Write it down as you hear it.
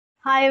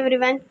Hi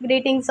everyone,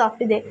 greetings of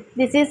today.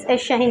 This is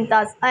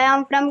Shahintas. I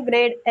am from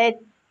grade 8.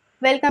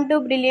 Welcome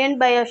to Brilliant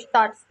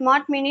Biostart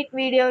Smart Minute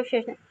video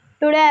session.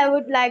 Today I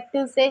would like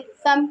to say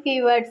some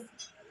keywords.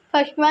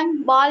 First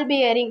one, ball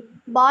bearing.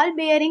 Ball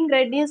bearing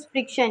reduce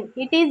friction.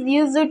 It is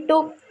used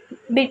to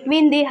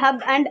between the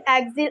hub and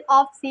axle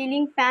of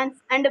ceiling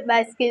fans and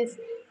bicycles.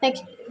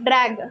 Next,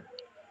 drag.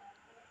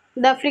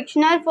 The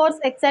frictional force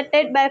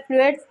exerted by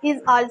fluids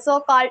is also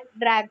called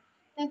drag.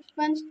 Next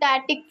one,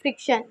 static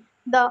friction.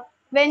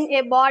 When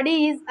a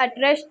body is at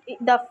rest,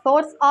 the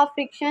force of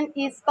friction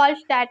is called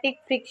static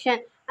friction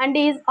and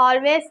is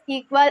always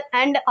equal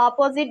and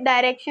opposite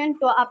direction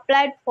to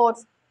applied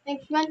force.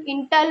 Next one,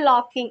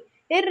 interlocking.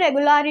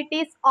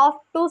 Irregularities of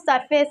two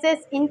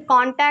surfaces in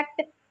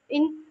contact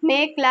in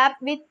may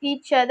clap with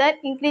each other,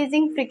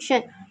 increasing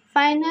friction.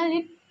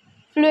 Finally,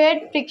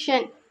 fluid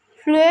friction.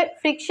 Fluid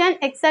friction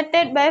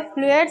exerted by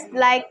fluids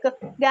like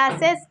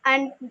gases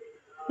and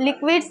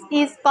liquids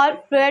is called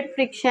fluid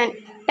friction.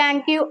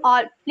 Thank you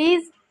all.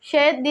 Please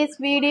share this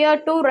video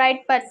to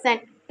right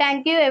person.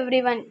 Thank you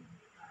everyone.